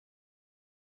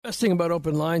Best thing about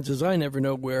open lines is I never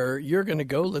know where you're going to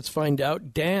go. Let's find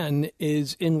out. Dan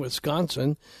is in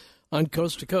Wisconsin on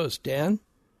Coast to Coast. Dan?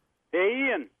 Hey,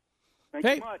 Ian. Thank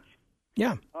you much.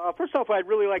 Yeah. First off, I'd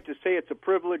really like to say it's a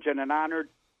privilege and an honor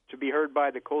to be heard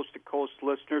by the Coast to Coast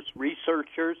listeners,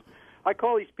 researchers. I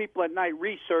call these people at night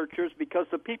researchers because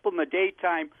the people in the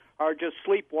daytime are just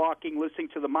sleepwalking, listening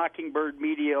to the mockingbird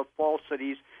media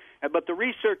falsities. But the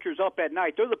researchers up at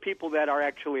night, they're the people that are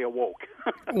actually awoke.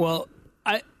 Well,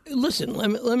 I want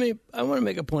to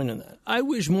make a point on that. I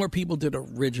wish more people did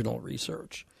original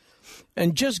research.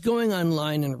 And just going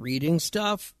online and reading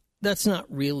stuff, that's not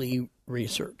really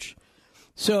research.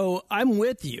 So I'm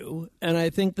with you, and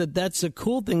I think that that's a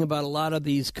cool thing about a lot of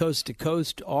these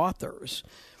coast-to-coast authors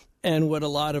and what a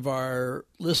lot of our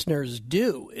listeners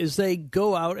do is they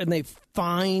go out and they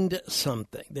find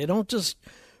something. They don't just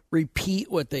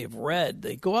repeat what they've read.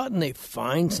 They go out and they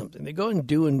find something. They go and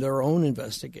do in their own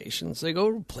investigations. They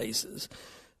go to places.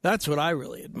 That's what I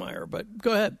really admire. But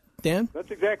go ahead, Dan.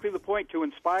 That's exactly the point, to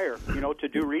inspire, to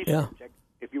do research. Yeah.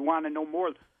 If you want to know more,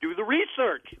 do the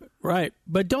research. Right.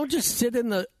 But don't just sit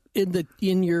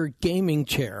in your gaming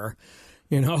chair,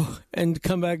 and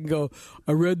come back and go,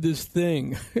 I read this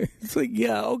thing. It's like,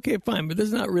 yeah, okay, fine, but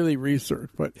that's not really research.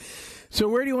 But so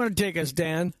where do you want to take us,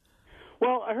 Dan?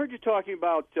 Well, I heard you talking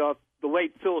about the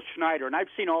late Phil Schneider, and I've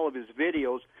seen all of his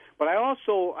videos, but I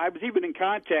was even in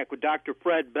contact with Dr.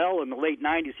 Fred Bell in the late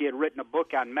 90s. He had written a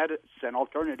book on medicine,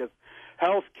 alternative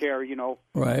health care,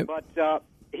 Right. But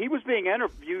he was being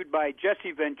interviewed by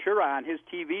Jesse Ventura on his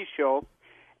TV show,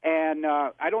 and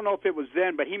I don't know if it was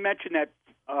then, but he mentioned that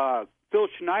Phil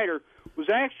Schneider was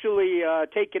actually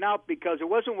taken out because it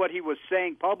wasn't what he was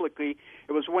saying publicly.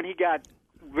 It was when he got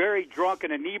very drunk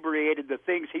and inebriated, the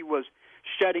things he was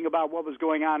shedding about what was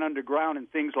going on underground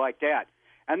and things like that.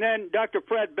 And then Dr.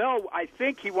 Fred Bell, I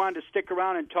think he wanted to stick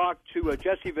around and talk to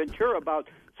Jesse Ventura about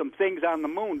some things on the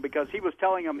moon because he was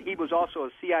telling him he was also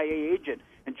a CIA agent.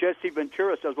 And Jesse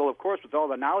Ventura says, well, of course, with all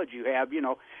the knowledge you have,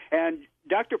 And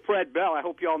Dr. Fred Bell, I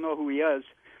hope you all know who he is,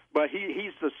 but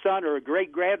he's the son or a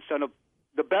great-grandson of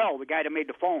the Bell, the guy that made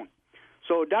the phone.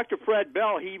 So Dr. Fred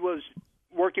Bell, he was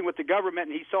working with the government,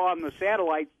 and he saw on the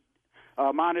satellite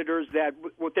monitors that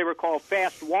what they were called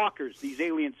fast walkers, these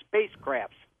alien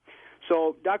spacecrafts.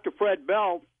 So Dr. Fred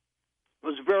Bell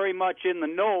was very much in the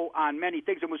know on many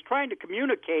things and was trying to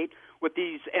communicate with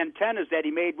these antennas that he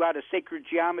made out of sacred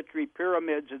geometry,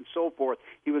 pyramids, and so forth.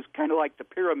 He was kind of like the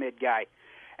pyramid guy.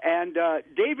 And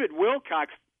David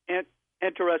Wilcox,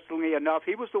 interestingly enough,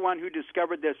 he was the one who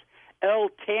discovered this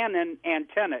L-tannin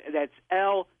antenna. That's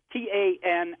L-T-A-N-I-N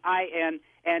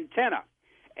antenna.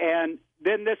 And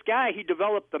then this guy, he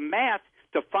developed the math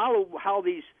to follow how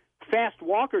these fast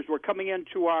walkers were coming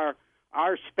into our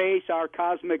space, our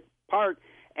cosmic part,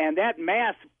 and that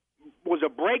math was a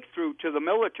breakthrough to the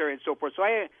military and so forth. So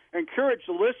I encourage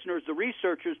the listeners, the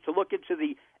researchers, to look into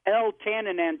the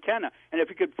L-tannin antenna. And if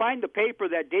you could find the paper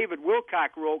that David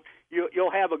Wilcox wrote,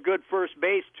 you'll have a good first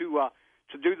base to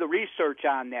do the research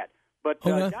on that. But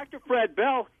Dr. Fred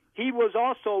Bell, he was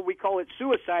also, we call it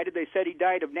suicided. They said he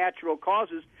died of natural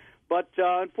causes. But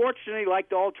unfortunately, like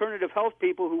the alternative health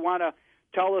people who want to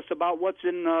tell us about what's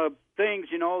in things,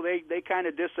 they kind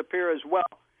of disappear as well.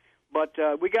 But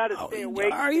we got to stay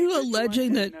awake. Are you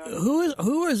alleging that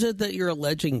who is it that you're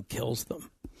alleging kills them?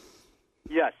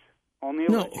 Yes, only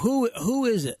alleging. No, who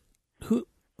is it?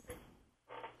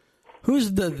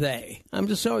 Who's the they? I'm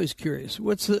just always curious.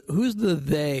 Who's the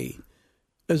they,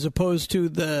 as opposed to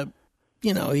the,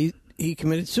 he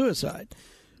committed suicide.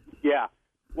 Yeah.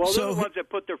 Well, they're the ones that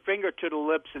put their finger to the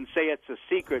lips and say it's a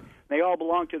secret. They all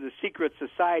belong to the secret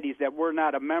societies that we're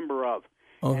not a member of.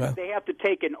 Okay. And they have to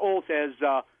take an oath, as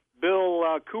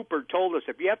Bill Cooper told us.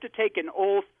 If you have to take an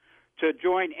oath to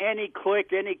join any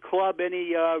clique, any club,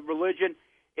 any religion,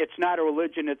 it's not a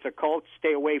religion, it's a cult.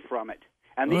 Stay away from it.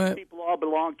 And these people all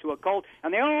belong to a cult,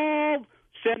 and they all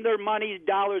send their money,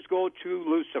 dollars go to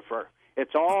Lucifer.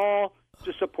 It's all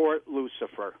to support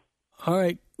Lucifer. All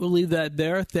right, we'll leave that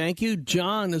there. Thank you.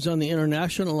 John is on the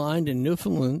international line in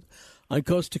Newfoundland on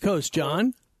Coast to Coast.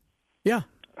 John? Yeah.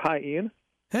 Hi, Ian.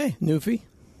 Hey, Newfie.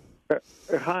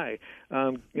 Hi.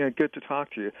 Good to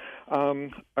talk to you.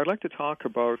 I'd like to talk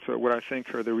about what I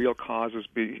think are the real causes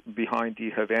behind the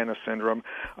Havana syndrome.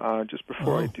 Just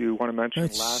before I do, want to mention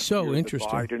that's last so year interesting.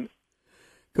 Biden.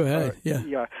 Go ahead.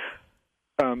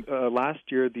 Last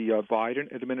year, the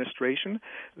Biden administration,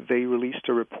 they released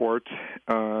a report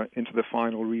into the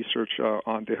final research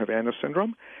on the Havana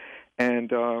syndrome.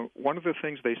 And one of the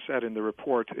things they said in the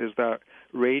report is that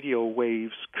radio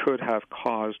waves could have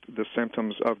caused the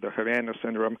symptoms of the Havana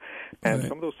syndrome, and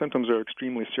some of those symptoms are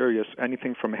extremely serious,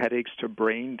 anything from headaches to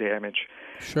brain damage.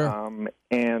 Sure.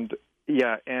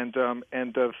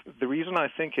 The reason I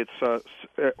think it's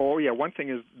one thing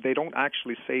is they don't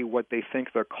actually say what they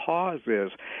think the cause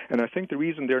is, and I think the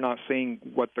reason they're not saying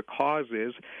what the cause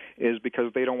is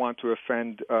because they don't want to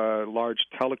offend large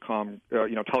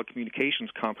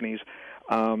telecommunications companies.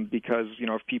 Because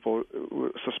if people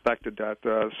suspected that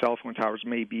cell phone towers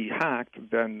may be hacked,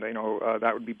 then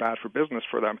that would be bad for business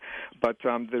for them. But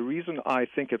the reason I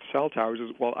think it's cell towers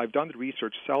is, well, I've done the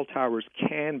research. Cell towers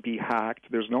can be hacked.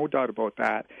 There's no doubt about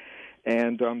that.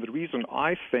 And the reason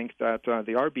I think that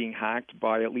they are being hacked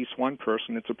by at least one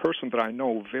person, it's a person that I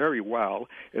know very well.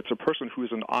 It's a person who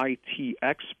is an IT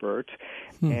expert,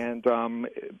 and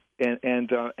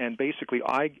basically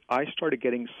I started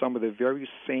getting some of the very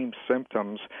same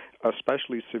symptoms,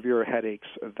 especially severe headaches,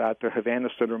 that the Havana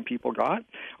syndrome people got.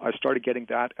 I started getting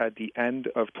that at the end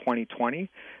of 2020,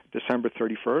 December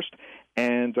 31st.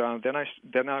 And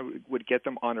then I would get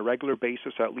them on a regular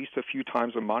basis, at least a few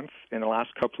times a month in the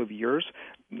last couple of years.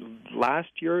 Last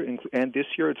year and this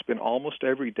year, it's been almost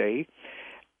every day.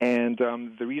 And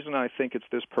the reason I think it's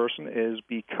this person is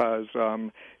because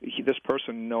this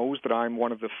person knows that I'm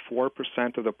one of the 4%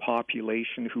 of the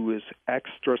population who is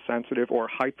extra sensitive or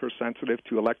hypersensitive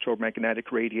to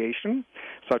electromagnetic radiation,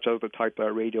 such as the type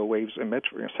that radio waves emit,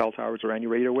 cell towers or any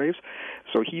radio waves.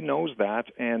 So he knows that,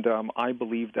 and I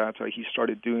believe that he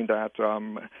started doing that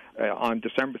on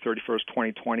December 31st,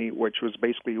 2020, which was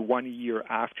basically 1 year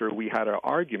after we had a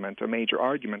major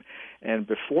argument. And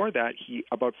before that,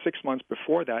 about 6 months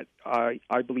before that,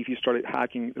 I believe he started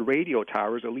hacking the radio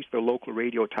towers, at least the local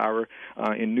radio tower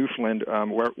in Newfoundland,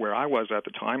 where I was at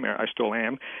the time. I still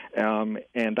am,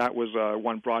 and that was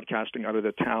one broadcasting out of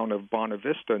the town of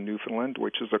Bonavista, Newfoundland,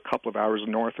 which is a couple of hours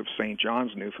north of St.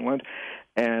 John's, Newfoundland.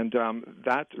 And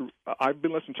I've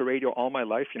been listening to radio all my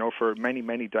life, for many,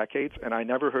 many decades, and I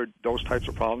never heard those types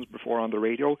of problems before on the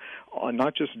radio.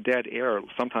 Not just dead air,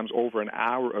 sometimes over an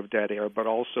hour of dead air, but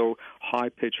also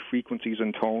high-pitched frequencies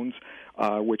and tones,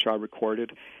 which I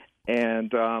recorded.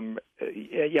 And and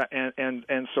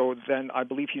so then I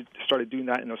believe he started doing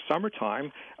that in the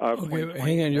summertime. Okay,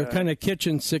 hang on, you're kind of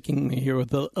kitchen sicking me here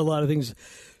with a lot of things.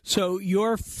 So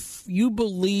you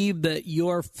believe that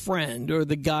your friend or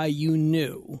the guy you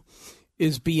knew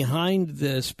is behind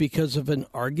this because of an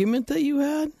argument that you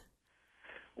had?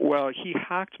 Well, he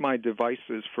hacked my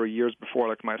devices for years before,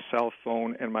 like my cell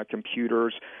phone and my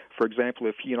computers. For example,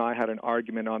 if he and I had an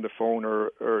argument on the phone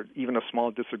or even a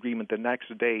small disagreement the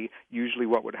next day, usually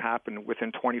what would happen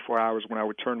within 24 hours when I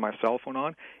would turn my cell phone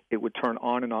on, it would turn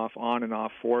on and off 4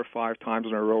 or 5 times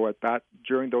in a row.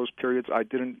 During those periods, I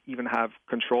didn't even have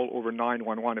control over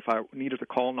 911. If I needed to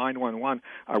call 911,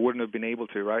 I wouldn't have been able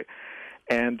to, right?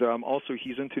 And also,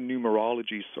 he's into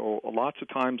numerology, so lots of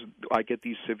times I get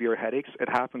these severe headaches. It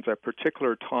happens at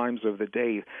particular times of the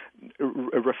day,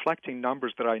 reflecting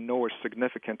numbers that I know are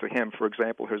significant to him. For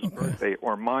example, his birthday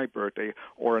or my birthday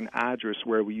or an address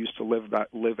where we used to live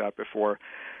at before.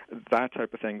 That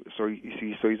type of thing. So you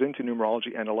see, he's into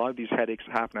numerology, and a lot of these headaches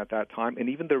happen at that time. And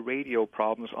even the radio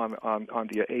problems on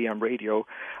the AM radio,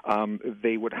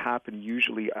 they would happen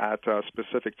usually at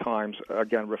specific times.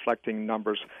 Again, reflecting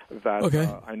numbers that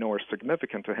I know are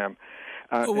significant to him.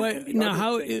 Now,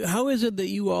 how is it that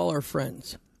you all are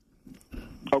friends?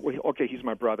 Okay, he's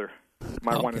my brother,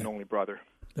 my one and only brother.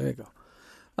 There you go.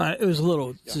 It was a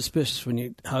little suspicious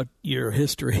when your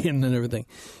history and then everything.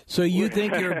 So you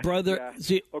think your brother?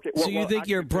 You think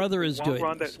your brother is doing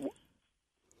this?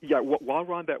 While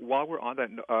we're on that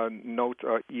note,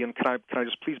 Ian, can I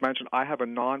just please mention I have a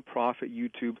non-profit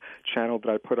YouTube channel that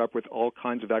I put up with all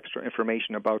kinds of extra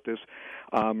information about this,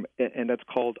 and that's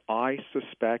called I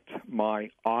Suspect My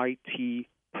IT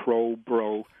Pro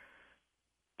Bro.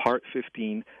 Part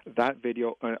 15, that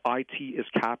video, IT is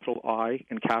capital I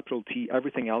and capital T.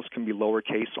 Everything else can be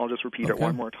lowercase. So I'll just repeat it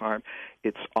one more time.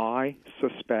 It's I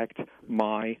Suspect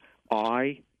My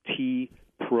IT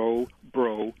Pro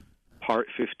Bro, Part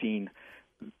 15.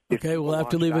 Okay, we'll have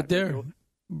to leave it there. Video.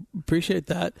 Appreciate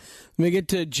that. Let me get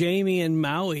to Jamie and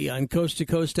Maui on Coast to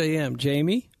Coast AM.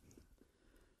 Jamie?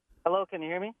 Hello, can you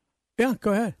hear me? Yeah,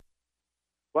 go ahead.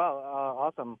 Wow,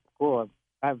 awesome. Cool.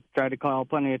 I've tried to call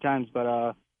plenty of times,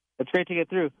 but it's great to get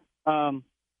through. I'm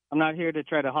not here to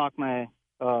try to hawk my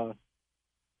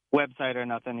website or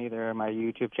nothing either, or my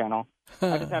YouTube channel.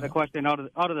 I just had a question out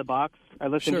of the box. I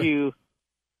listened to you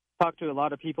talk to a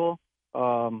lot of people,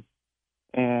 and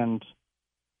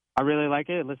I really like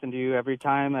it. I listen to you every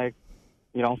time I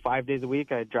 5 days a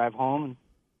week. I drive home.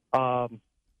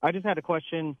 I just had a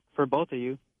question for both of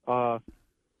you.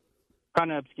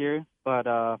 Kind of obscure, but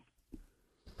I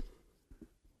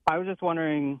was just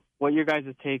wondering what your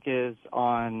guys' take is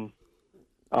on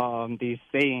these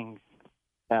sayings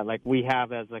that like we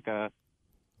have as like a,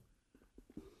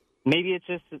 maybe it's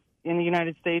just in the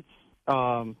United States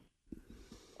or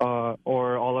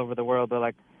all over the world, but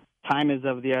like time is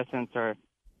of the essence, or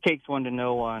takes one to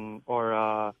know one,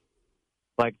 or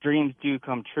like dreams do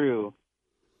come true.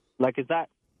 Like, is that,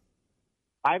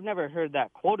 I've never heard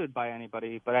that quoted by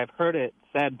anybody, but I've heard it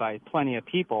said by plenty of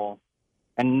people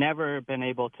and never been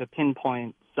able to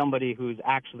pinpoint somebody who's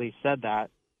actually said that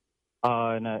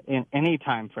in any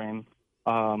time frame.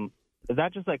 Is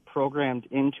that just like programmed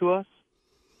into us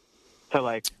to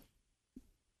like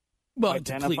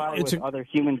identify with other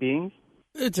human beings?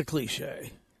 It's a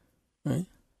cliche, right?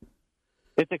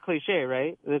 It's a cliche,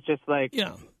 right? It's just like,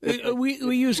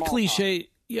 we use cliche. Talk.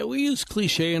 Yeah, we use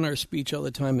cliche in our speech all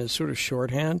the time as sort of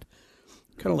shorthand,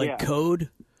 kind of like code.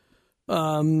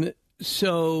 I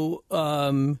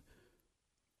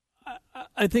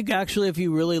think actually, if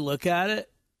you really look at it,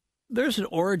 there's an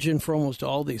origin for almost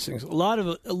all these things. A lot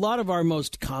of our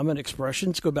most common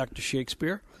expressions go back to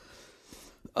Shakespeare,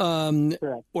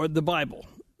 or the Bible.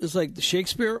 It's like the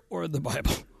Shakespeare or the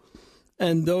Bible,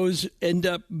 and those end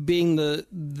up being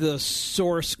the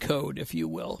source code, if you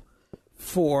will,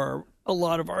 for a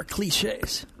lot of our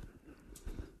cliches.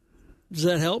 Does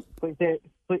that help? Cliche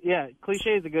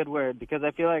is a good word, because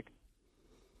I feel like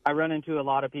I run into a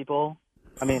lot of people.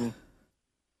 I mean,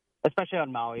 especially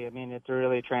on Maui. I mean, it's a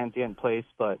really transient place,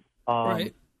 but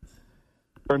right.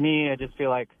 For me, I just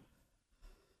feel like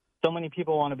so many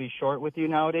people want to be short with you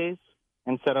nowadays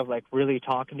instead of like really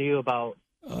talking to you about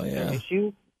their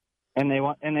issues, and they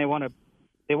want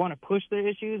to push their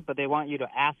issues, but they want you to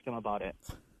ask them about it.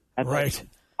 And right. Like,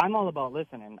 I'm all about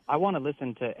listening. I want to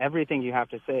listen to everything you have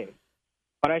to say,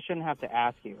 but I shouldn't have to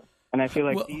ask you. And I feel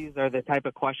like these are the type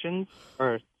of questions.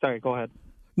 Sorry, go ahead.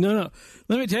 No.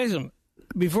 Let me tell you something.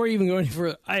 Before you even go any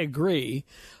further, I agree.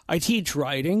 I teach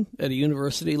writing at a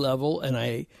university level, and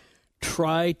I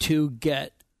try to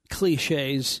get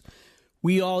cliches.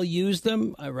 We all use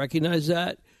them. I recognize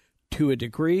that to a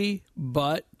degree,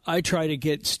 but I try to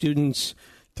get students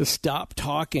to stop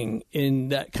talking in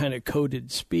that kind of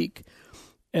coded speak.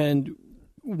 And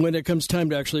when it comes time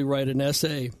to actually write an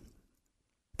essay,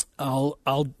 I'll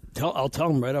tell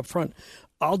them right up front,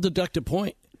 I'll deduct a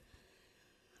point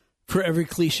for every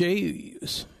cliche you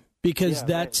use, because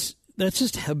that's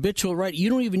just habitual, right? You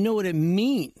don't even know what it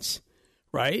means,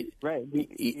 right? Right.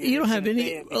 You don't have any.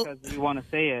 Say it because you want to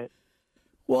say it.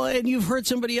 Well, and you've heard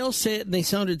somebody else say it, and they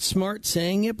sounded smart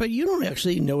saying it, but you don't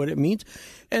actually know what it means,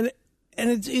 and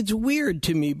it's weird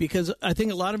to me, because I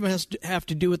think a lot of it have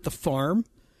to do with the farm.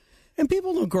 And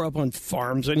people don't grow up on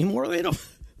farms anymore. They don't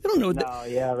know. No,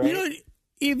 yeah, right. You know,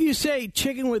 if you say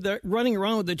chicken running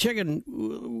around with the chicken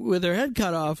with their head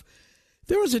cut off,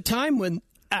 there was a time when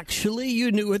actually you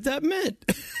knew what that meant.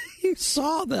 You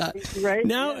saw that. Right.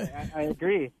 Now, I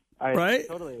agree. Right.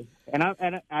 Totally. And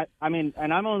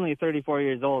I'm only 34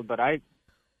 years old, but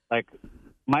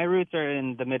my roots are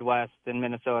in the Midwest in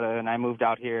Minnesota, and I moved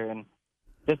out here, and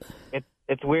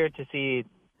it's weird to see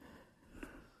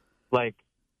like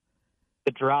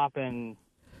the drop in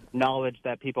knowledge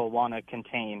that people want to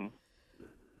contain.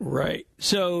 Right.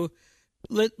 So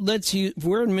let's use,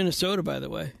 we're in Minnesota, by the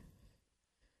way.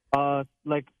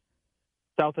 Like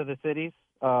south of the cities,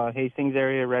 Hastings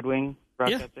area, Red Wing,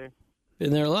 Rochester. Yeah.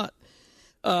 Been there a lot.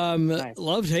 Nice.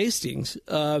 Loved Hastings.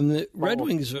 Red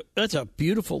Wing's, that's a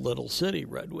beautiful little city,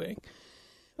 Red Wing.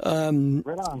 Right on.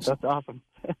 That's awesome.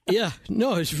 Yeah.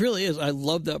 No, it really is. I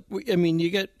love that. I mean,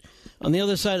 you get on the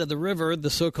other side of the river, the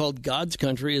so-called God's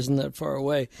country isn't that far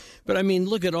away. But, I mean,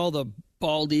 look at all the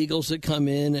bald eagles that come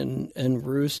in and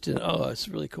roost. And, it's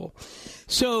really cool.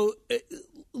 So,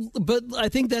 but I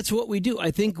think that's what we do.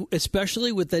 I think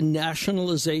especially with the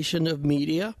nationalization of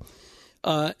media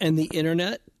and the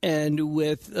Internet, and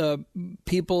with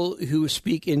people who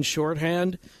speak in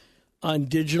shorthand on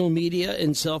digital media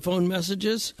and cell phone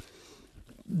messages,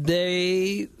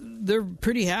 they're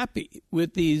pretty happy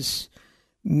with these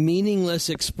meaningless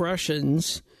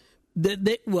expressions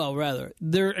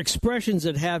they're expressions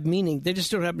that have meaning. They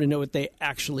just don't happen to know what they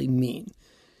actually mean,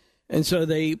 and so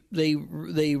they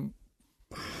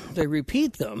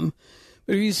repeat them.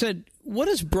 But if you said, "What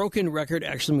does broken record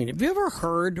actually mean?" Have you ever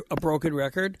heard a broken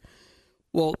record?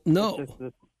 Well, no.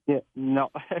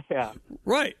 No. Yeah.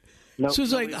 Right. Nope. So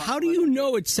it's like, how do you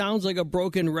know it sounds like a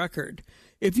broken record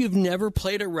if you've never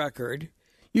played a record?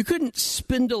 You couldn't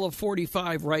spindle a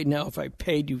 45 right now if I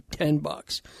paid you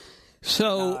 $10.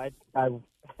 So, I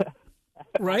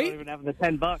right? I don't even have the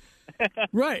 $10.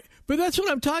 Right. But that's what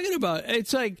I'm talking about.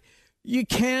 It's like you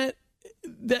can't.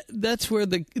 That's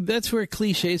where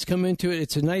cliches come into it.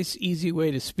 It's a nice, easy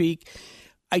way to speak.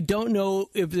 I don't know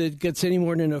if it gets any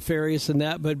more nefarious than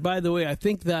that. But by the way, I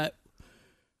think that,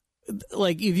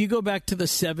 like, if you go back to the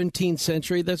 17th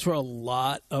century, that's where a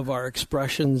lot of our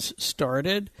expressions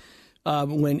started,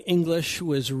 when English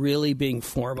was really being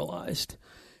formalized.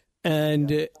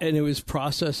 And it was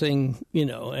processing,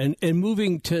 and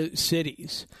moving to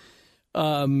cities.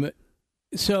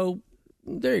 So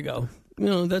there you go.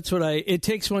 That's what it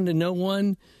takes one to know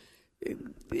one.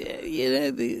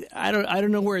 I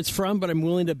don't know where it's from, but I'm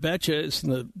willing to bet you it's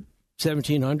in the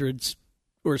 1700s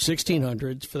or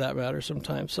 1600s for that matter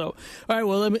sometimes. So, all right,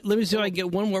 well, let me see if I can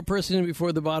get one more person in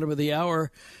before the bottom of the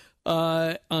hour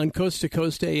on Coast to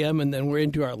Coast AM, and then we're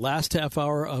into our last half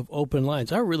hour of open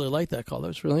lines. I really like that call. That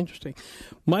was really interesting.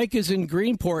 Mike is in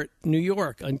Greenport, New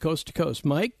York on Coast to Coast.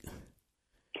 Mike?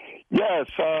 Yes,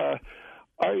 I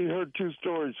heard two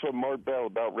stories from Mark Bell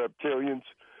about reptilians.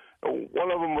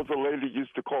 One of them was a lady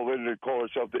used to call in and call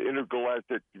herself the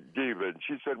intergalactic diva, and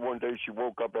she said one day she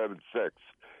woke up having sex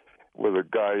with a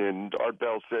guy, and Art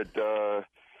Bell said,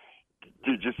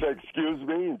 did you say excuse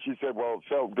me? And she said, well, it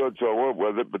felt good, so I went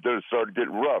with it, but then it started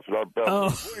getting rough. And Art Bell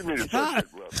said, what do you mean it started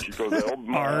getting rough? She goes, I opened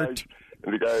my eyes,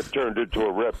 and the guy turned into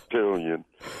a reptilian.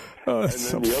 And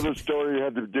then the other story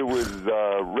had to do with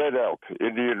Red Elk,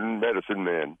 Indian medicine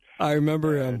man. I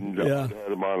remember him. Yeah, I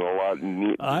had him on a lot.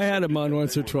 And I had him on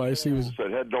once or twice. He was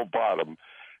had no bottom,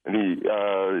 and he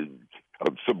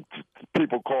some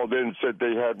people called in and said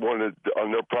they had one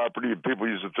on their property, and people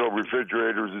used to throw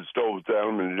refrigerators and stoves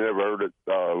down them, and they never heard it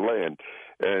land.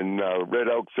 And Red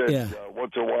Elk said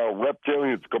once in a while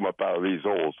reptilians come up out of these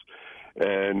holes.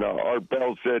 And Art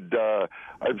Bell said,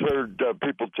 I've heard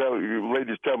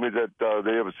ladies tell me that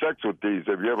they have sex with these.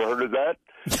 Have you ever heard of that?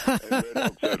 And Red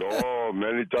Elk said, oh,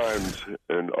 many times.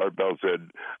 And Art Bell said,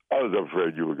 I was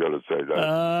afraid you were going to say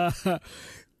that.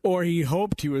 Or he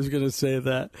hoped he was going to say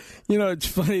that. It's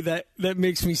funny, that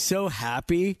makes me so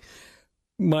happy,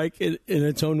 Mike, in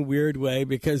its own weird way,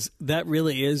 because that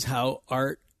really is how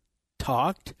Art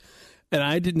talked. And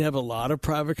I didn't have a lot of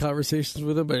private conversations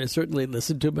with him, but I certainly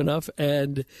listened to him enough.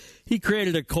 And he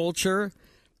created a culture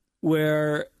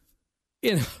where,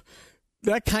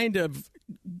 that kind of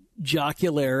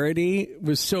jocularity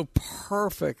was so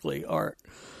perfectly Art.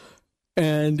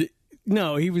 And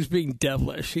no, he was being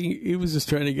devilish. He was just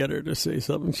trying to get her to say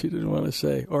something she didn't want to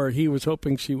say, or he was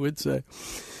hoping she would say.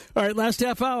 All right, last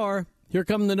half hour. Here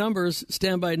come the numbers.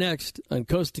 Stand by next on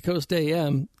Coast to Coast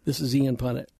AM. This is Ian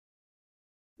Punnett.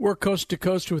 We're Coast to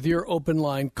Coast with your open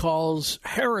line calls.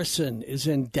 Harrison is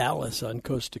in Dallas on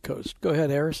Coast to Coast. Go ahead,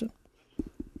 Harrison.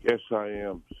 Yes, I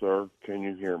am, sir. Can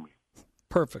you hear me?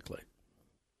 Perfectly.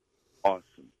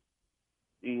 Awesome.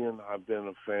 Ian, I've been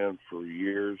a fan for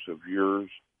years of yours,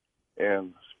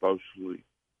 and especially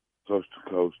Coast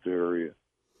to Coast area.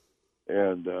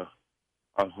 And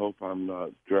I hope I'm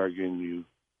not dragging you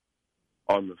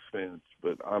on the fence,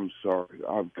 but I'm sorry.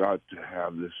 I've got to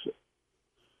have this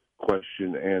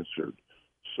question answered.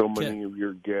 So many of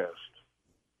your guests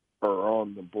are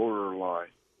on the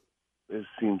borderline. It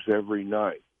seems every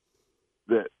night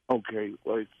that, okay,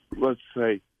 let's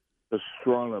say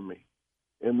astronomy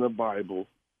in the Bible,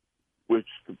 which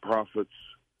the prophets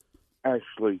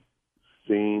actually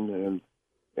seen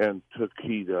and took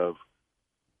heed of.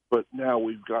 But now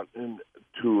we've gotten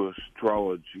into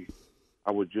astrology.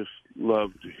 I would just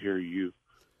love to hear you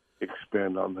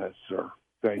expand on that, sir.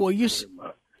 Thank you very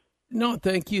much. No,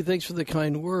 thank you. Thanks for the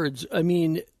kind words. I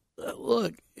mean,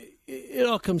 look, it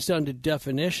all comes down to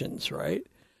definitions, right?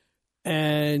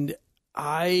 And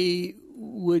I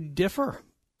would differ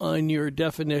on your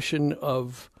definition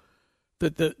of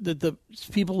that the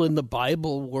people in the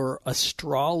Bible were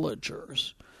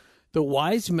astrologers. The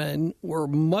wise men were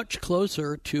much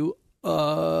closer to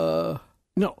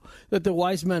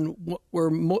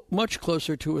much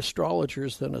closer to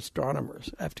astrologers than astronomers.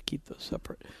 I have to keep those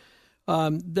separate.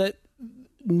 That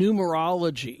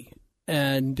numerology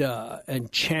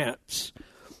and chants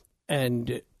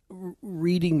and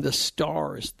reading the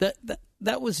stars,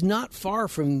 that was not far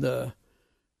from the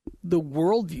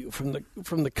worldview,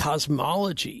 from the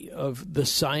cosmology of the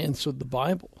science of the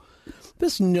Bible.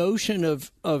 This notion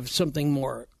of something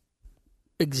more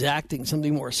exacting,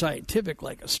 something more scientific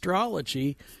like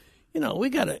astrology, we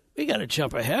gotta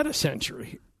jump ahead a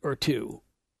century or two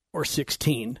or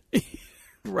 16.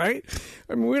 Right?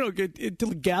 I mean, we don't get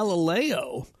until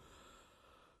Galileo,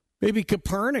 maybe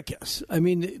Copernicus. I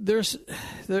mean, there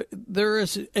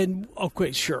is, and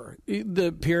okay, sure,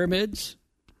 the pyramids,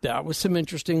 that was some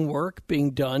interesting work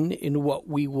being done in what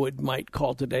we might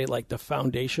call today like the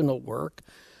foundational work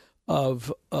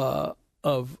of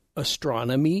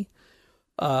astronomy.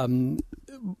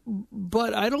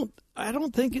 But I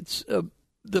don't think it's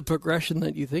the progression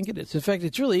that you think it is. In fact,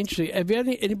 it's really interesting. Have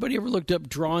anybody ever looked up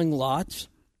drawing lots?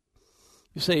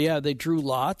 You say, yeah, they drew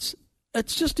lots.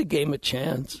 That's just a game of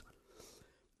chance.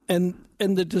 And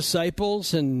the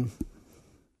disciples and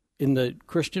in the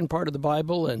Christian part of the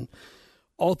Bible and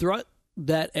all throughout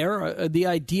that era, the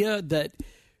idea that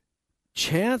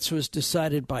chance was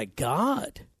decided by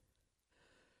God.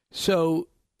 So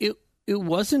it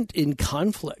wasn't in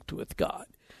conflict with God.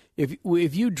 If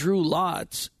you drew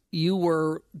lots, you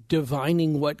were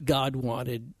divining what God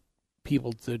wanted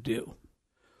people to do.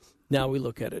 Now we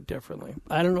look at it differently.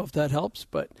 I don't know if that helps,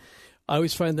 but I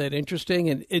always find that interesting,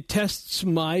 and it tests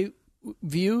my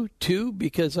view too,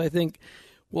 because I think,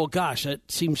 well, gosh, that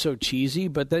seems so cheesy.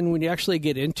 But then when you actually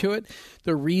get into it,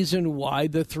 the reason why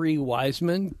the three wise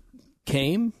men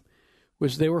came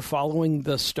was they were following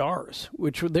the stars,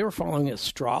 which they were following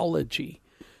astrology,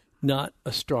 not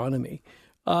astronomy.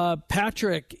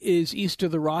 Patrick is east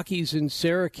of the Rockies in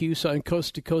Syracuse on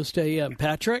Coast to Coast AM.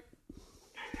 Patrick?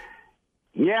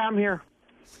 Yeah, I'm here.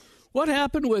 What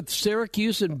happened with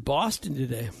Syracuse and Boston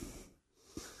today?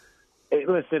 Hey,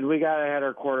 listen, we got to have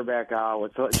our quarterback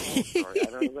out.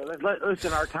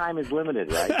 Listen, our time is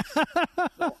limited, right?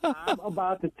 So I'm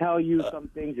about to tell you some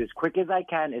things as quick as I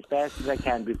can, as fast as I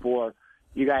can, before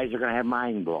you guys are going to have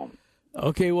mind blown.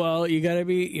 Okay, well, you got to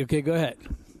be... Okay, go ahead.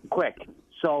 Quick.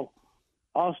 So,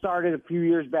 all started a few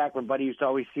years back when Buddy used to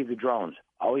always see the drones.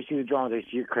 Always see the drones. I say,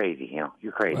 you're crazy,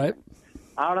 you're crazy. Right.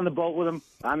 Out on the boat with him,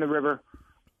 on the river.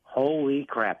 Holy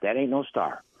crap, that ain't no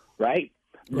star, right?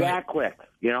 That quick,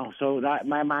 so that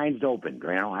my mind's open,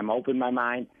 I'm open my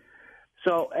mind.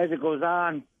 So as it goes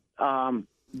on,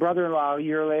 brother-in-law, a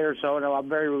year later or so, I'm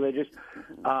very religious,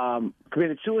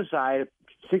 committed suicide,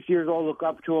 6 years old, look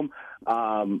up to him,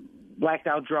 blacked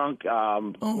out drunk.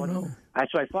 No.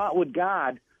 So I fought with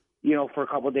God, for a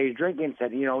couple of days drinking,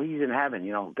 said, he's in heaven,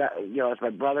 God, it's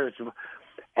my brother.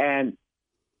 And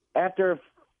after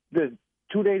the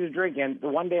 2 days of drinking, the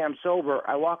one day I'm sober,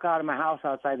 I walk out of my house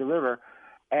outside the river,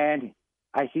 and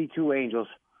I see two angels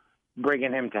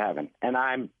bringing him to heaven, and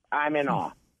I'm in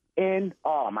awe. In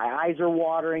awe. My eyes are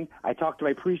watering. I talked to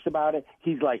my priest about it.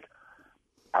 He's like,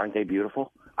 aren't they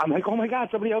beautiful? I'm like, oh, my God,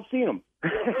 somebody else seen them.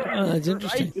 Oh, that's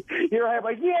interesting. Right? Here I am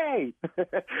like, yay!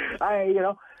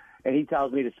 And he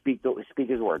tells me to speak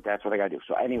his word. That's what I got to do.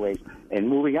 So anyways, and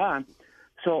moving on,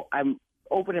 so I'm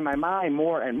opening my mind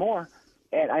more and more,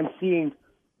 and I'm seeing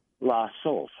lost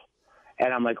souls.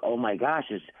 And I'm like, oh, my gosh,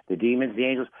 it's the demons, the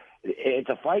angels. It's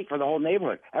a fight for the whole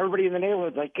neighborhood. Everybody in the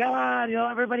neighborhood's like, come on,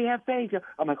 everybody have faith.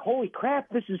 I'm like, holy crap,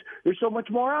 there's so much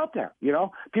more out there,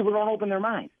 People don't open their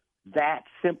minds. That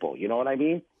simple, you know what I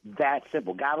mean? That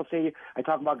simple. God will say, I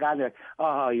talk about God, they're like,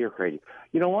 oh, you're crazy.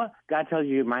 You know what? God tells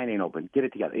you your mind ain't open. Get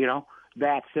it together,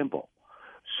 That simple.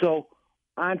 So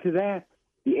on to that,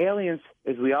 the aliens,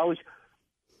 this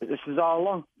is all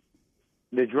along.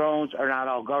 The drones are not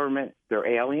all government. They're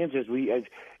aliens,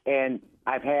 and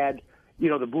I've had,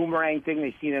 the boomerang thing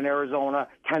they've seen in Arizona,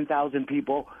 10,000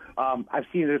 people. I've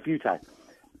seen it a few times.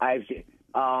 You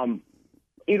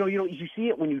see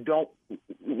it when you don't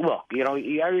look.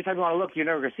 Every time you want to look, you're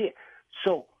never going to see it.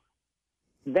 So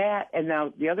that, and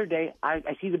now the other day,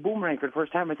 I see the boomerang for the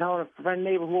first time. I'm telling a friend,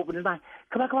 neighbor who opened his eye,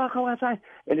 come on outside.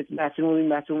 And it's messing with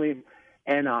me.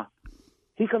 And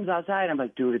he comes outside, and I'm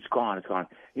like, dude, it's gone.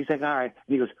 He's like, all right.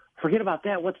 And he goes, forget about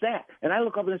that. What's that? And I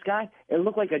look up in the sky, and it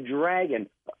looked like a dragon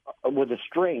with a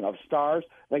string of stars,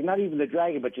 like not even the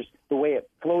dragon, but just the way it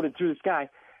floated through the sky.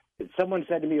 Someone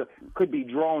said to me, it could be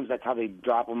drones. That's how they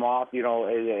drop them off,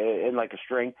 in like a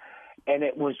string. And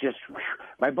it was just,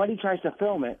 my buddy tries to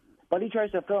film it,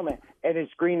 and his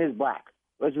screen is black.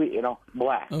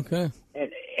 Black. Okay.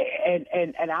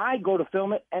 And I go to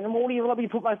film it, and it won't even let me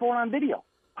put my phone on video.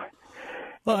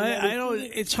 Well, I don't.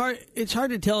 It's hard. It's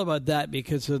hard to tell about that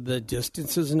because of the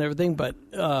distances and everything. But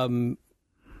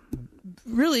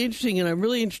really interesting, and I'm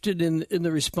really interested in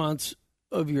the response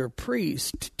of your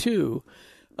priest too.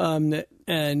 So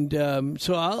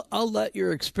I'll let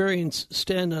your experience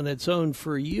stand on its own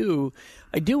for you.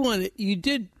 I do want to, you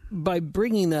did, by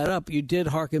bringing that up, you did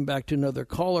hearken back to another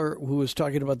caller who was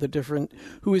talking about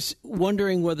who was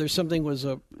wondering whether something was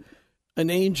an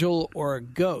angel or a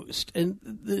ghost, and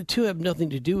the two have nothing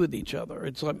to do with each other.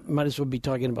 It's like, might as well be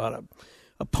talking about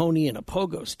a pony and a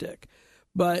pogo stick.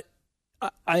 But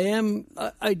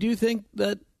I do think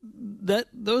that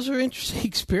those are interesting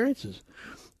experiences.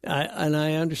 And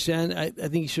I understand. I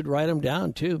think you should write them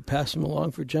down, too. Pass them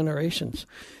along for generations.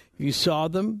 If you saw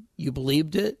them, you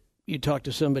believed it, you talked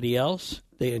to somebody else,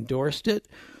 they endorsed it.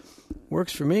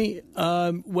 Works for me.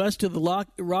 West of the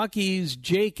Rockies,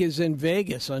 Jake is in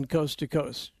Vegas on Coast to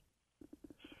Coast.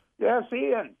 Yes,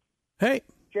 Ian. Hey.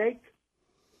 Jake.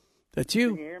 That's you.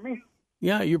 Can you hear me?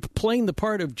 Yeah, you're playing the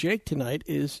part of Jake tonight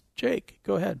is Jake.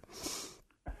 Go ahead.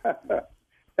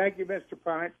 Thank you, Mr.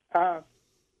 Punnett.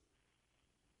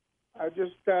 I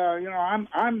just, I'm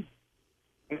an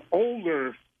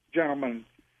older gentleman,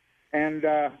 and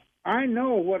I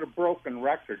know what a broken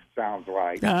record sounds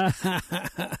like.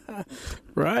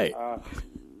 Right.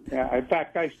 Yeah. In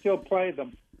fact, I still play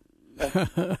them.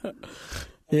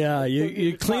 Yeah,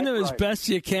 you clean them as best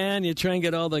you can. You try and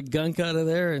get all the gunk out of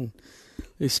there, and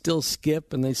they still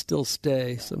skip and they still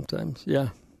stay sometimes. Yeah.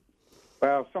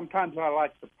 Well, sometimes I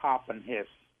like to pop and hiss.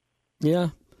 Yeah.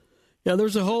 Yeah,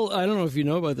 there's a whole, I don't know if you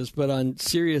know about this, but on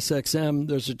Sirius XM,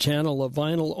 there's a channel, a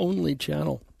vinyl-only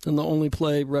channel, and they only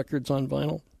play records on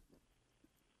vinyl.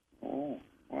 Oh,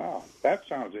 wow. That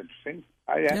sounds interesting.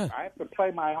 I have to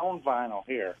play my own vinyl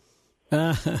here.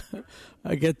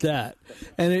 I get that.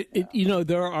 And,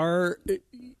 there are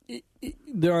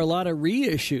a lot of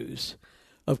reissues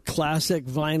of classic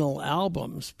vinyl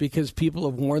albums because people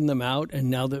have worn them out, and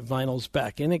now that vinyl's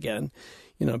back in again,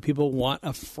 people want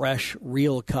a fresh,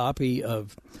 real copy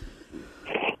of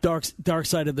Dark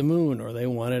Side of the Moon, or they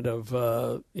want it of,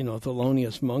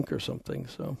 Thelonious Monk or something.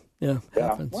 So, yeah,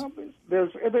 happens. Well,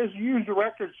 there's used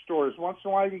record stores. Once in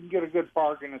a while, you can get a good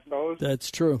bargain at those. That's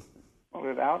true. Pull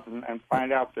it out and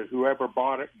find out that whoever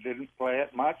bought it didn't play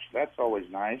it much. That's always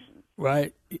nice.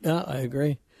 Right. Yeah, I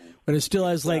agree. But it still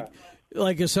has, like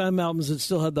some albums, it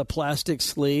still had the plastic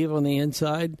sleeve on the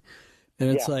inside, and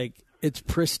it's it's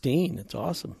pristine. It's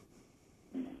awesome.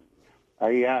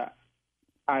 I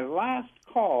last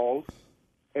called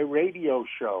a radio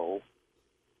show,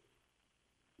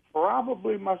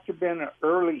 probably must have been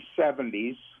early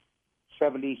 70s,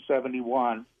 70,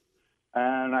 71,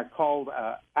 and I called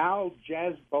Al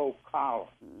Jasbo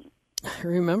Collins. I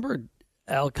remember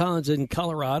Al Collins in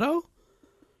Colorado?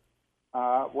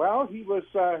 Well, he was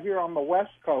here on the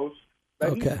West Coast.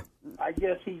 Okay. I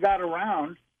guess he got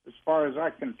around, as far as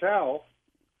I can tell.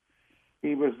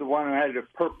 He was the one who had a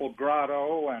purple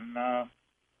grotto, and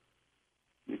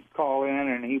you'd call in,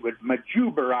 and he would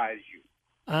majuberize you.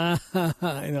 I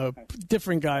know.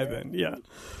 Different guy then, yeah.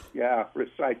 Yeah,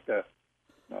 recite the...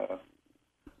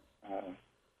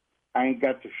 I ain't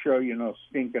got to show you no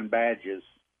stinking badges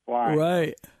flying.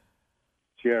 Right.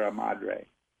 Sierra Madre.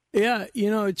 Yeah,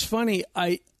 it's funny.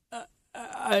 I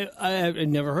have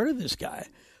never heard of this guy.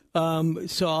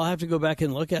 So I'll have to go back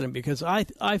and look at him because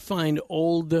I find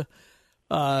old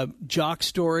jock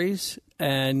stories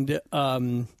and,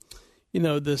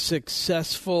 the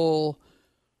successful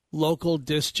local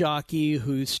disc jockey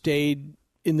who stayed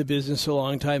in the business a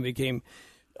long time became,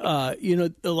 a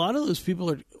lot of those people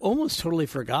are almost totally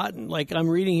forgotten. Like I'm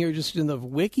reading here just in the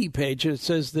wiki page, it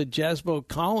says that Jasbo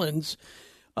Collins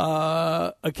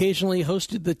occasionally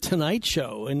hosted The Tonight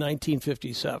Show in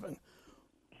 1957.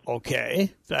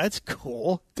 Okay, that's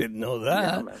cool. Didn't know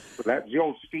that. Yeah, that's the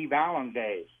old Steve Allen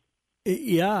days.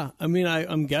 Yeah, I mean,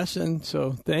 I'm guessing,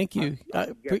 so thank you.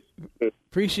 I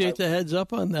appreciate the heads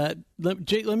up on that.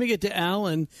 Jake, let me get to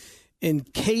Alan in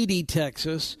Katy,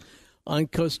 Texas, on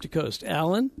Coast to Coast.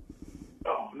 Alan?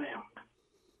 Oh, man.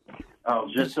 I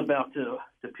was just about to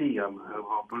pee. I'm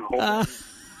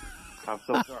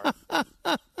so sorry.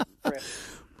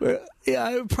 Yeah,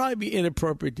 it would probably be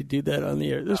inappropriate to do that on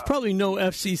the air. There's probably no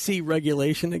FCC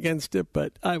regulation against it,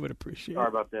 but I would appreciate it. Sorry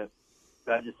about that.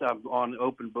 I'm on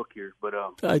open book here, but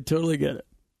I totally get it.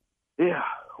 Yeah.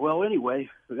 Well, anyway,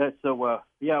 I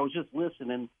was just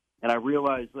listening, and I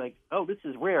realized, this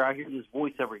is rare. I hear this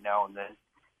voice every now and then,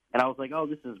 and I was like,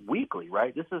 this is weekly,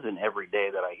 right? This isn't every day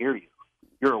that I hear you.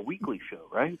 You're a weekly show,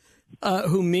 right?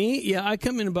 Who, me? Yeah, I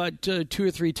come in about 2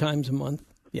 or 3 times a month.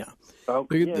 Yeah.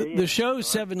 Okay. The show's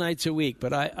 7 nights a week,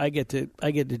 but I get to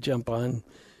jump on.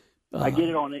 I get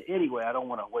it on it anyway. I don't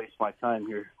want to waste my time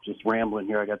here, just rambling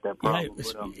here. I got that problem.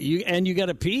 Yeah, you got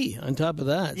to pee on top of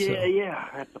that. Yeah,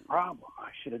 that's the problem. I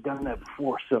should have done that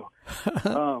before. So,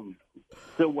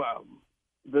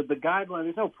 the guideline,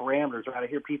 there's no parameters, right? I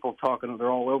hear people talking, they're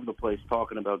all over the place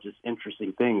talking about just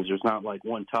interesting things. There's not like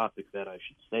one topic that I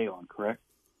should stay on, correct?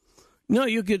 No,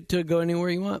 you get to go anywhere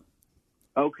you want.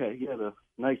 Okay, yeah, the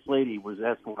nice lady was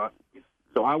asking.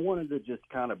 So I wanted to just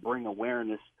kind of bring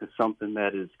awareness to something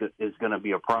that is going to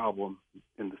be a problem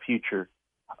in the future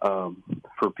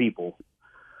for people.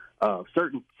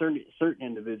 certain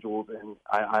individuals, and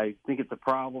I think it's a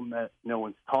problem that no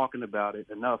one's talking about it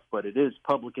enough. But it is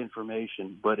public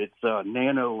information. But it's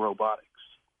nanorobotics.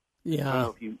 Yeah. I don't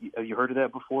know if have you heard of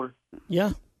that before?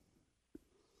 Yeah.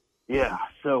 Yeah.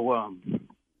 So I'm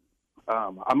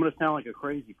going to sound like a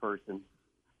crazy person,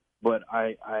 but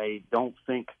I don't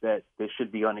think that this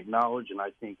should be unacknowledged, and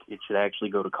I think it should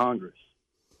actually go to Congress.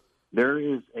 There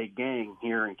is a gang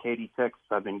here in Katy, Texas.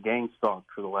 I've been gang stalked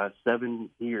for the last 7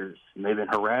 years, and they've been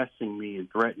harassing me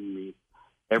and threatening me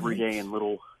every day in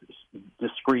little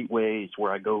discreet ways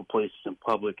where I go places in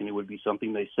public, and it would be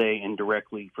something they say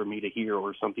indirectly for me to hear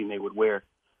or something they would wear.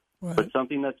 Right. But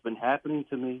something that's been happening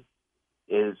to me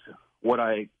is what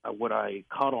I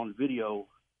caught on video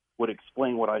would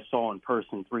explain what I saw in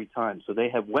person 3 times. So they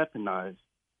have weaponized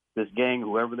this gang,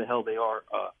 whoever the hell they are,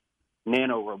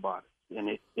 nanorobotics. And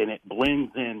it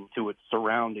blends into its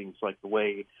surroundings like the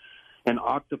way an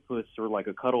octopus or like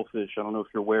a cuttlefish. I don't know if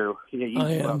you're aware. Yeah,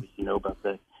 you obviously know about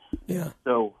that. Yeah.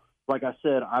 So, like I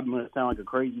said, I'm going to sound like a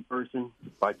crazy person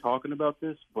by talking about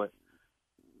this, but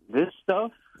this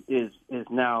stuff is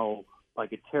now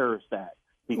like a terrorist act.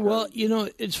 Well,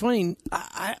 it's funny.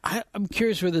 I'm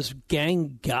curious where this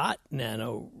gang got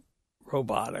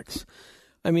nanorobotics.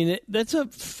 I mean, that's a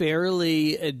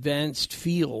fairly advanced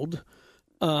field.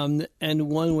 And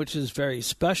one which is very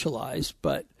specialized,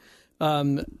 but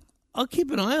I'll keep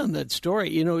an eye on that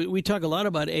story. We talk a lot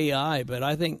about AI, but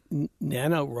I think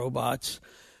nanorobots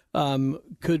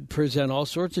could present all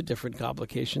sorts of different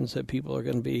complications that people are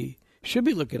should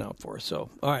be looking out for.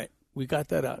 So, all right, we got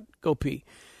that out. Go P.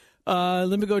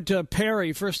 Let me go to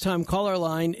Perry, first-time caller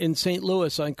line in St.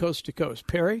 Louis on Coast to Coast.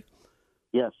 Perry?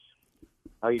 Yes.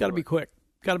 How you doing? Got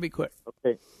to be quick.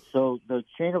 Okay, so the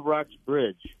Chain of Rocks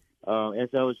Bridge, as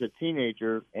I was a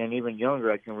teenager and even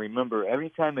younger, I can remember every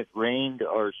time it rained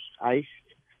or iced,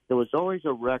 there was always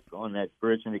a wreck on that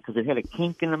bridge, and because it had a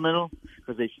kink in the middle,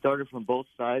 because they started from both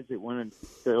sides. It went into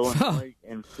Illinois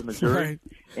and to Missouri.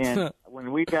 Right. And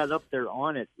when we got up there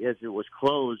on it, as it was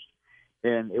closed,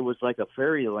 and it was like a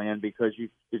fairyland because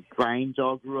the vines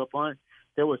all grew up on it.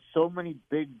 There was so many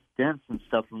big dents and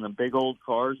stuff from the big old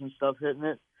cars and stuff hitting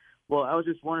it. Well, I was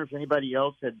just wondering if anybody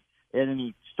else had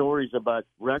any stories about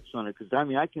wrecks on it, because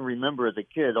I can remember as a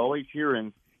kid always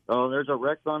hearing, "Oh, there's a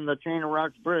wreck on the Chain of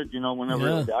Rocks Bridge," whenever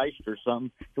it was iced or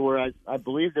something, to where I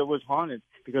believed it was haunted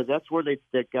because that's where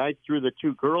that guy threw the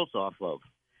 2 girls off of.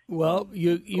 Well,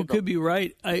 you could be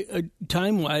right.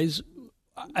 Time wise,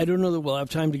 I don't know that we'll have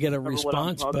time to get a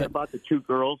response. What I'm talking about the 2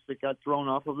 girls that got thrown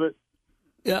off of it.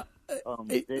 Yeah,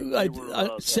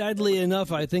 sadly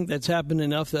enough, I think that's happened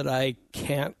enough that I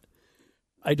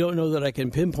don't know that I can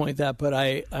pinpoint that, but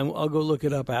I'll go look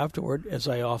it up afterward, as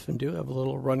I often do. I have a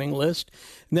little running list.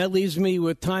 And that leaves me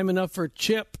with time enough for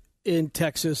Chip in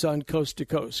Texas on Coast to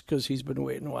Coast, because he's been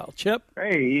waiting a while. Chip?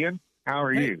 Hey, Ian. How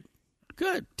are you?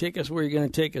 Good. Take us where you're going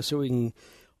to take us so we can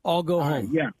all go home.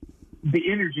 Yeah.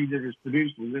 The energy that is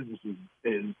produced within this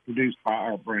is produced by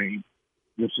our brain.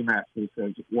 The synapses,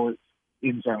 as it works,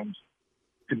 enzymes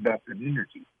conduct an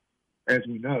energy. As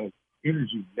we know,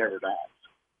 energy never dies.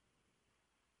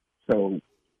 So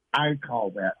I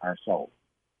call that our soul.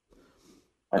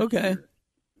 Okay.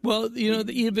 Well,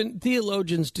 even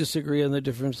theologians disagree on the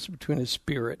difference between a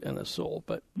spirit and a soul,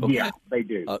 but okay. Yeah, they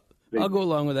do. I'll go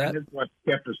along with that. And it's what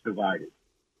kept us divided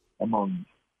among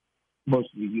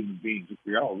most of the human beings. If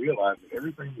we all realize that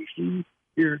everything we see,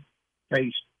 hear,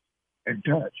 taste, and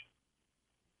touch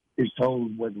is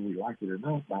told, whether we like it or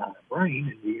not, by our brain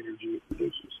and the energy it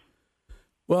produces.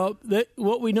 Well,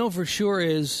 what we know for sure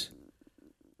is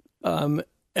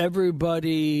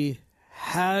everybody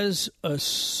has a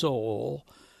soul,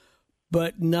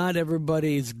 but not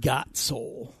everybody's got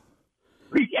soul.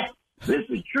 Yeah, this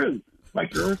is true.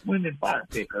 Like your Earth, Wind, and Fire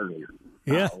pick earlier.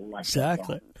 Yeah,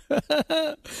 exactly.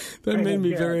 That made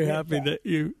me very happy that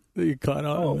you caught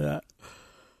on to that.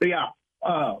 Yeah.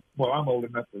 Well, I'm old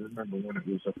enough to remember when it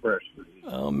was a fresh release.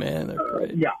 Oh, man, they're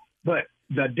great. Yeah, but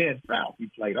the Dead South he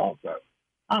played also.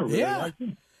 I really like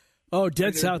him. Oh,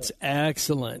 Dead South's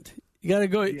excellent. You gotta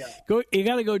go. You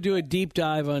gotta go do a deep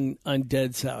dive on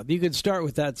Dead South. You could start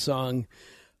with that song.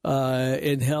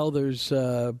 In Hell, there's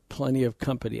plenty of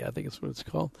company. I think it's what it's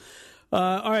called.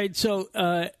 All right, so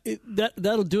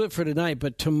that'll do it for tonight.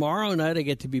 But tomorrow night, I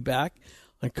get to be back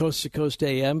on Coast to Coast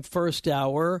AM. First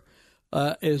hour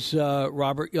is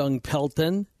Robert Young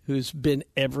Pelton, who's been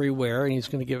everywhere, and he's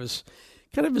going to give us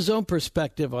kind of his own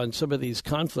perspective on some of these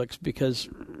conflicts because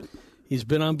he's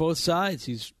been on both sides.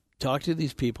 He's talked to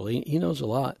these people. He knows a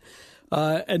lot.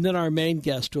 And then our main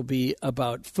guest will be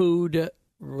about food,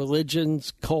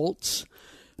 religions, cults,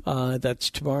 That's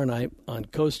tomorrow night on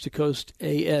Coast to Coast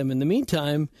AM. In the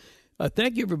meantime,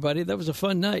 thank you, everybody. That was a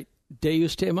fun night.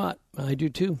 Deus te mat. I do,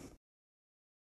 too.